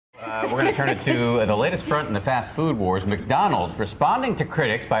We're going to turn it to the latest front in the fast food wars. McDonald's responding to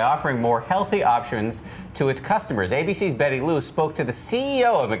critics by offering more healthy options to its customers. ABC's Betty Lou spoke to the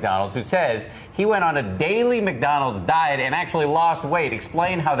CEO of McDonald's, who says he went on a daily McDonald's diet and actually lost weight.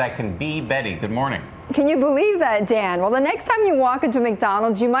 Explain how that can be, Betty. Good morning. Can you believe that, Dan? Well, the next time you walk into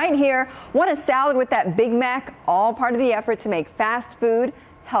McDonald's, you might hear, "Want a salad with that Big Mac?" All part of the effort to make fast food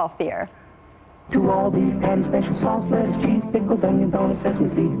healthier. To all beef patties, special sauce, lettuce, cheese, pickles, onions, on a sesame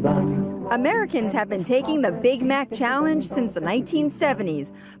seed bun. Americans have been taking the Big Mac challenge since the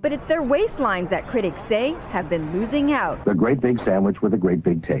 1970s, but it's their waistlines that critics say have been losing out. The great big sandwich with a great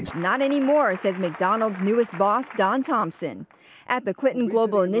big taste. Not anymore, says McDonald's newest boss, Don Thompson. At the Clinton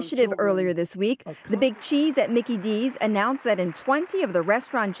Global Initiative earlier this week, the Big Cheese at Mickey D's announced that in 20 of the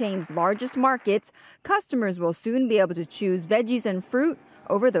restaurant chain's largest markets, customers will soon be able to choose veggies and fruit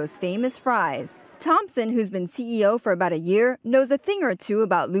over those famous fries. Thompson, who's been CEO for about a year, knows a thing or two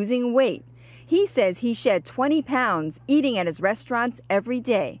about losing weight. He says he shed 20 pounds eating at his restaurants every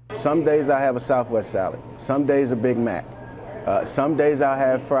day. Some days I have a Southwest salad. Some days a Big Mac. Some days I'll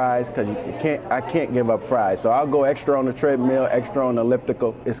have fries because I can't give up fries. So I'll go extra on the treadmill, extra on the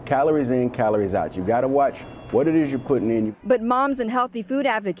elliptical. It's calories in, calories out. You got to watch what it is you're putting in. But moms and healthy food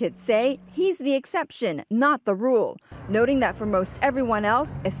advocates say he's the exception, not the rule, noting that for most everyone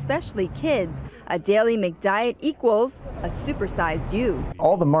else, especially kids, a daily McDiet equals a supersized you.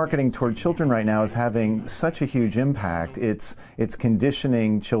 All the marketing toward children right now is having such a huge impact. It's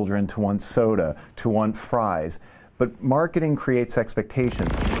conditioning children to want soda, to want fries. But marketing creates expectations.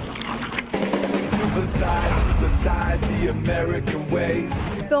 Supersize the American way.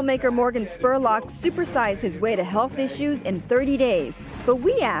 Filmmaker Morgan Spurlock supersized his way to health issues in 30 days. But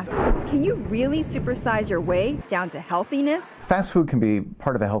we ask, can you really supersize your way down to healthiness? Fast food can be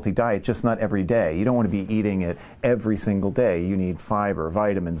part of a healthy diet, just not every day. You don't want to be eating it every single day. You need fiber,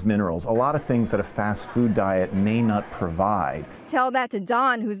 vitamins, minerals, a lot of things that a fast food diet may not provide. Tell that to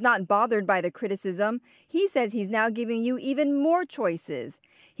Don, who's not bothered by the criticism. He says he's now giving you even more choices.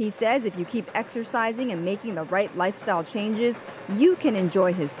 He says if you keep exercising and making the right lifestyle changes, you can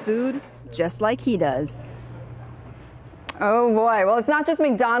enjoy his food just like he does. Oh boy, well, it's not just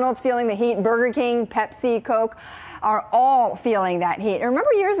McDonald's feeling the heat. Burger King, Pepsi, Coke are all feeling that heat. And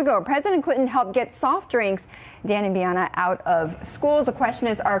remember years ago, President Clinton helped get soft drinks, Dan and Bianna, out of schools. The question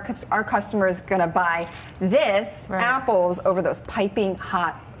is, are customers going to buy this, apples, over those piping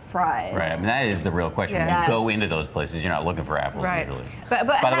hot fries? Right, I mean, that is the real question. When you go into those places, you're not looking for apples usually. But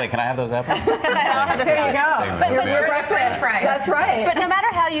by the way, can I have those apples? There you go. But your French fries. That's right. But no matter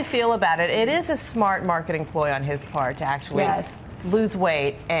how you feel about it, it is a smart marketing ploy on his part to actually lose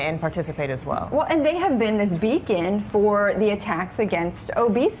weight and participate as well. Well, and they have been this beacon for the attacks against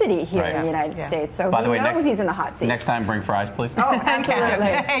obesity here in the United States. So by the way, he's in the hot seat. Next time, bring fries, please. Oh, absolutely.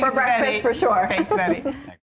 Thanks, for breakfast, Betty. for sure. Thanks, Betty.